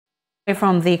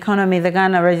From the economy, the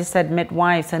Ghana Registered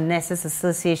Midwives and Nurses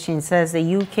Association says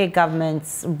the UK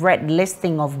government's red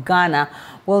listing of Ghana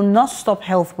will not stop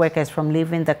health workers from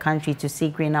leaving the country to see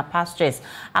greener pastures.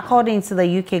 According to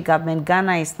the UK government,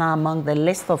 Ghana is now among the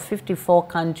list of 54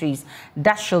 countries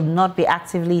that should not be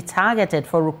actively targeted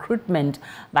for recruitment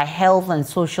by health and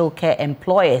social care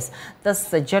employers. Thus,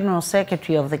 the General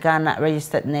Secretary of the Ghana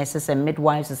Registered Nurses and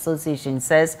Midwives Association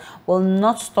says will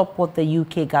not stop what the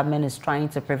UK government is trying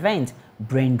to prevent: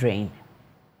 brain drain.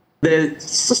 The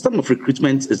system of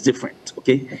recruitment is different,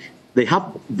 okay? They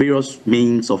have various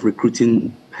means of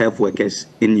recruiting health workers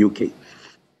in UK.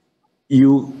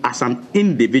 You, as an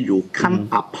individual, can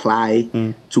apply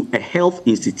to a health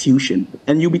institution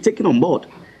and you'll be taken on board.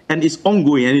 And it's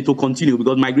ongoing and it will continue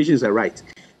because migration is a right.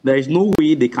 There is no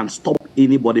way they can stop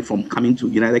anybody from coming to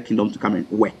United Kingdom to come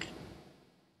and work,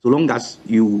 so long as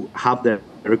you have the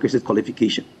requisite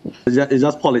qualification. It's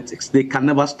just politics. They can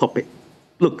never stop it.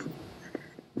 Look,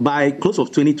 by close of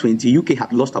 2020, UK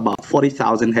had lost about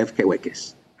 40,000 healthcare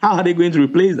workers. How are they going to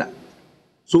replace that?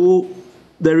 So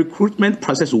the recruitment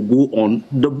process will go on.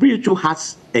 The WHO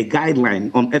has a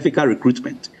guideline on ethical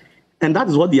recruitment, and that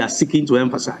is what they are seeking to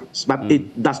emphasize. But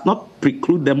it does not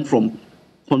preclude them from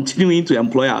continuing to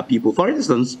employ our people. For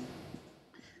instance,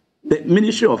 the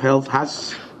Ministry of Health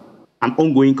has an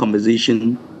ongoing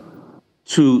conversation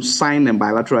to sign a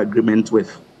bilateral agreement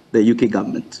with the UK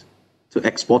government to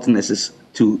export nurses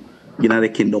to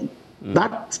United Kingdom.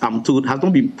 That, I'm told, has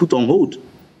not been put on hold.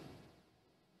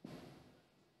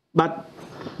 But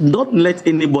don't let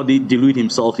anybody delude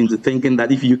himself into thinking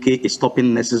that if UK is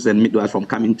stopping nurses and midwives from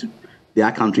coming to their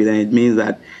country, then it means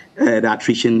that the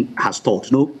attrition has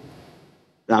stalled. No.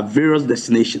 There are various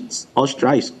destinations.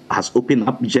 Austria has opened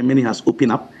up, Germany has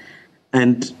opened up.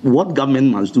 And what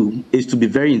government must do is to be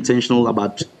very intentional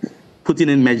about putting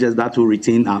in measures that will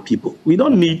retain our people. We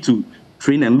don't need to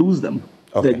train and lose them.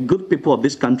 Okay. The good people of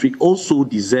this country also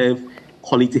deserve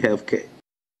quality health care.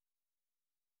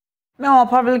 Meanwhile,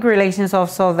 Public Relations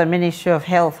Officer of the Ministry of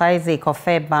Health, Isaac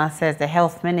Ofeba, says the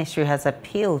Health Ministry has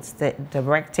appealed the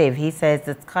directive. He says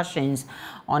discussions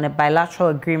on a bilateral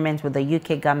agreement with the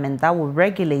UK government that will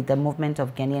regulate the movement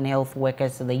of Ghanaian health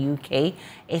workers to the UK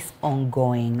is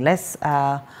ongoing. Let's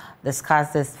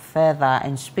discuss this further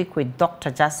and speak with Dr.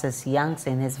 Justice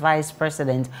Youngson, his Vice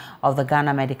President of the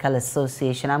Ghana Medical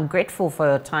Association. I'm grateful for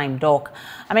your time, Doc.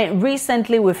 I mean,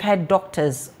 recently we've had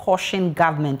doctors caution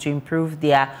government to improve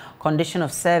their condition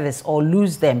of service or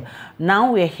lose them.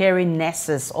 Now we're hearing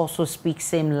nurses also speak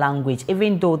same language,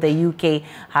 even though the UK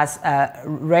has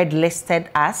red listed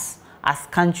us as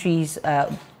countries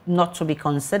not to be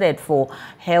considered for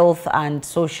health and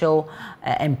social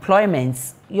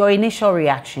employments. Your initial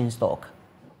reactions, Doc?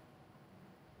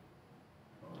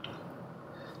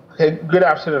 Okay, good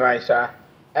afternoon, Aisha.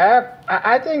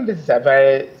 I think this is a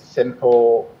very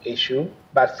simple issue,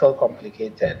 but still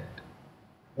complicated.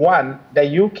 One,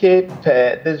 the UK,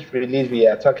 this release we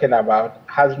are talking about,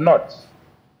 has not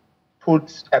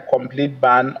put a complete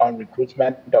ban on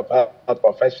recruitment of health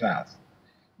professionals.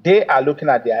 They are looking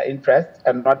at their interests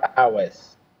and not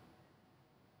ours.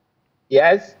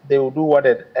 Yes, they will do what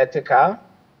is ethical,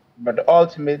 but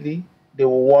ultimately they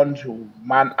will want to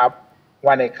man up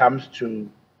when it comes to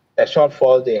the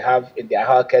shortfall they have in their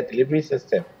healthcare delivery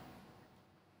system.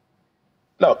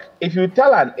 Look, if you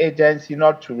tell an agency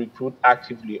not to recruit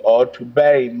actively or to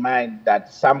bear in mind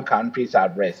that some countries are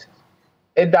at risk,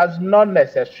 it does not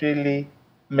necessarily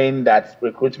mean that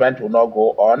recruitment will not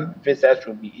go on, visas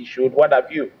will be issued, what have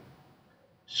you.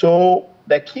 So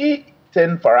the key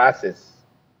thing for us is,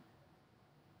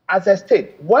 as a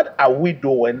state, what are we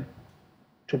doing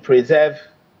to preserve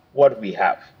what we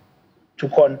have, to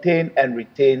contain and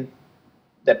retain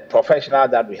the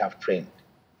professionals that we have trained?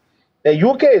 The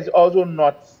UK is also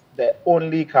not the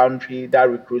only country that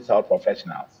recruits health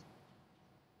professionals.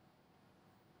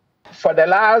 For the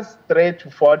last 3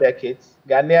 to 4 decades,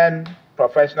 Ghanaian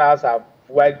professionals have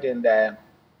worked in the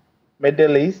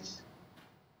Middle East,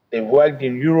 they've worked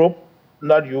in Europe,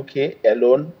 not UK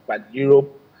alone, but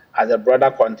Europe as a broader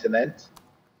continent.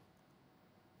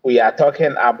 We are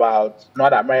talking about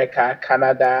North America,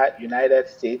 Canada, United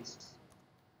States,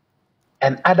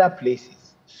 and other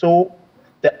places. So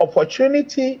the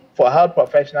opportunity for health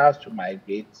professionals to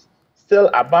migrate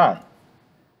still abound.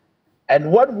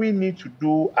 And what we need to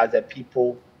do as a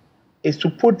people is to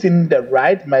put in the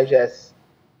right measures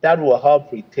that will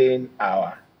help retain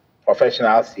our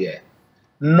professionals here,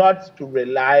 not to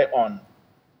rely on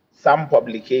some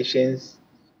publications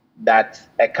that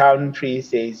a country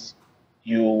says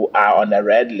you are on a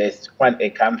red list when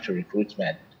it comes to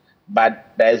recruitment,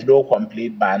 but there is no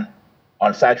complete ban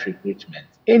on such recruitment.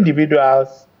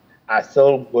 Individuals are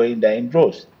still going there in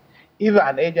droves. If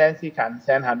an agency can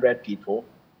send 100 people,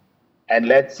 and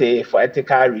let's say for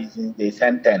ethical reasons they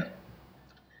send 10,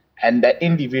 and the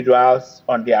individuals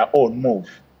on their own move,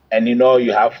 and you know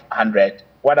you have 100,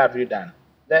 what have you done?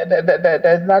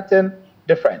 There's nothing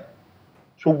different.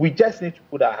 So we just need to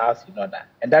put our house in order,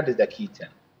 and that is the key thing.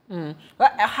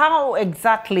 But how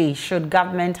exactly should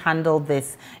government handle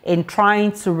this in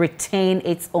trying to retain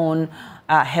its own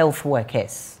health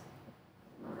workers?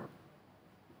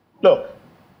 Look,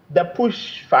 the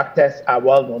push factors are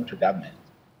well known to government.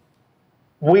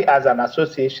 We as an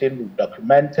association, we've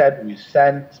documented, we've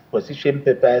sent position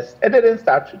papers. It didn't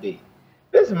start today.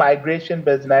 This migration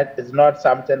business is not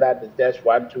something that is just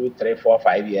 1, 2, 3, 4,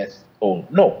 5 years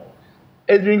old. No,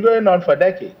 it's been going on for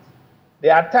decades.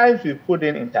 There are times we put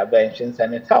in interventions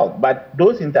and it helped, but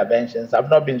those interventions have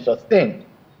not been sustained.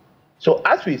 So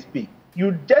as we speak,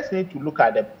 you just need to look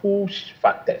at the push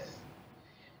factors.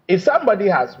 If somebody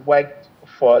has worked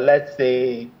for, let's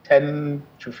say, 10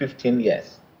 to 15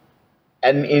 years,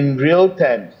 and in real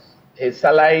terms, his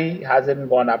salary hasn't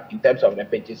gone up in terms of the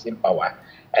purchasing power,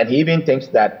 and he even thinks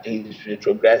that he's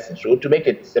retrogressing. So to make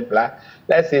it simpler,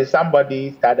 let's say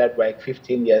somebody started work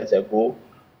 15 years ago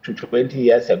to 20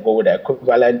 years ago with the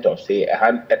equivalent of, say,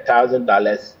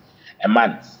 $1,000 a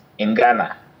month in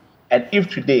Ghana. And if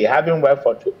today, having worked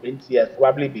for 20 years,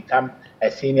 probably become a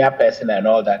senior person and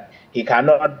all that, he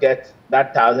cannot get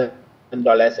that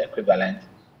 $1,000 equivalent.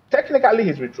 Technically,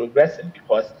 he's retrogressing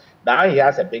because now he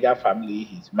has a bigger family.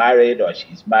 He's married or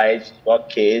she's married. She's got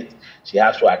kids. She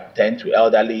has to attend to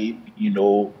elderly,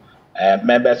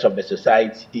 members of the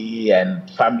society and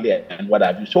family and what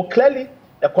have you. So clearly,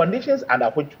 the conditions under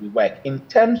which we work in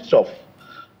terms of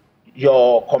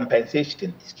your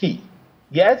compensation is key.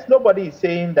 Yes, nobody is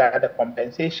saying that the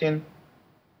compensation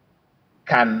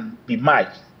can be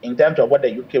matched in terms of what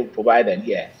the UK will provide and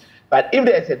here. But if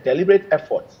there is a deliberate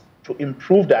effort to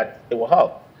improve that, it will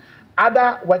help.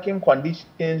 Other working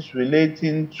conditions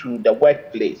relating to the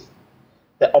workplace,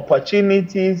 the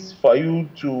opportunities for you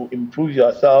to improve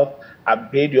yourself,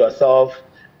 upgrade yourself,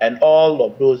 and all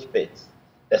of those bits.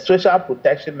 The social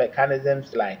protection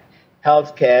mechanisms like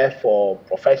healthcare for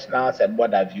professionals and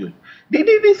what have you.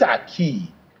 These are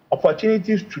key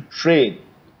opportunities to train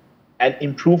and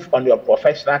improve on your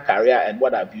professional career and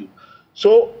what have you.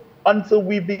 So until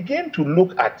we begin to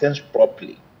look at things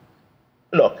properly,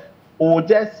 look, we'll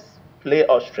just play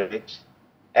ostrich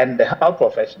and the health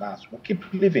professionals will keep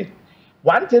living.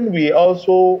 One thing we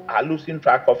also are losing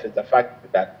track of is the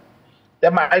fact that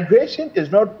the migration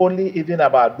is not only even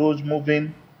about those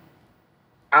moving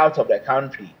out of the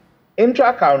country.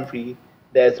 Intra-country,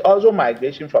 there's also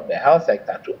migration from the health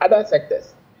sector to other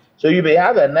sectors. So you may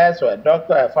have a nurse or a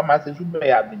doctor or a pharmacist who may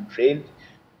have been trained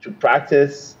to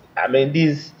practice,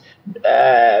 these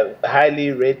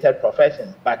highly rated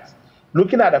professions, but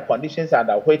looking at the conditions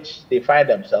under which they find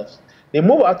themselves, they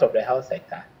move out of the health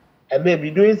sector and may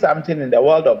be doing something in the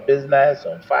world of business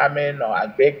or farming or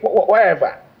agri,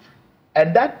 wherever.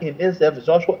 And that in itself is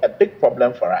also a big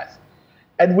problem for us.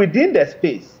 And within the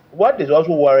space, what is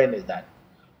also worrying is that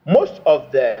most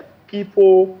of the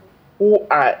people who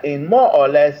are in more or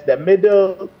less the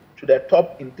middle to the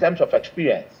top in terms of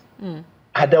experience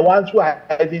are the ones who are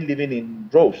even living in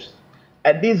droves.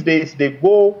 And these days, they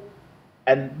go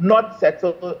and not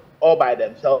settle all by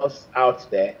themselves out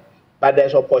there, but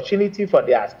there's opportunity for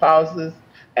their spouses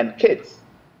and kids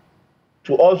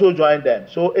to also join them.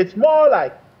 So it's more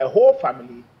like a whole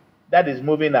family that is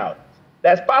moving out.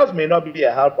 The spouse may not be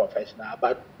a health professional,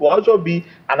 but will also be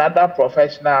another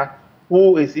professional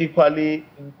who is equally,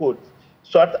 in quotes,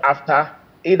 sought after,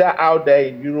 either out there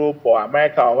in Europe or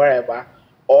America or wherever,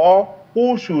 or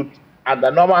who should,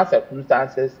 under normal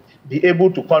circumstances, be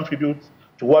able to contribute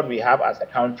to what we have as a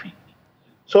country.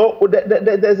 So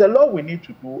there's a lot we need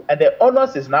to do, and the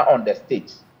onus is now on the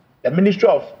states. The Ministry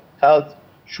of Health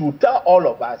should tell all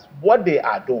of us what they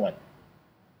are doing.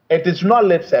 It is not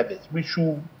lip service. We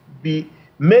should be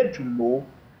made to know,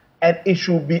 and it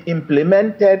should be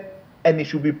implemented, and it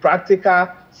should be practical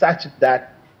such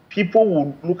that people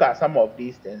will look at some of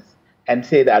these things and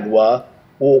say that, well,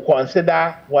 we'll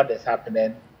consider what is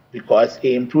happening because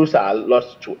it improves our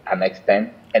loss to an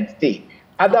extent and stay.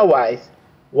 Otherwise,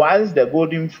 once the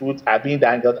golden fruits are being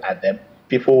dangled at them,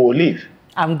 people will leave.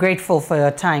 I'm grateful for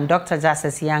your time. Dr.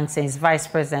 Justice Yankson is Vice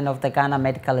President of the Ghana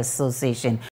Medical Association.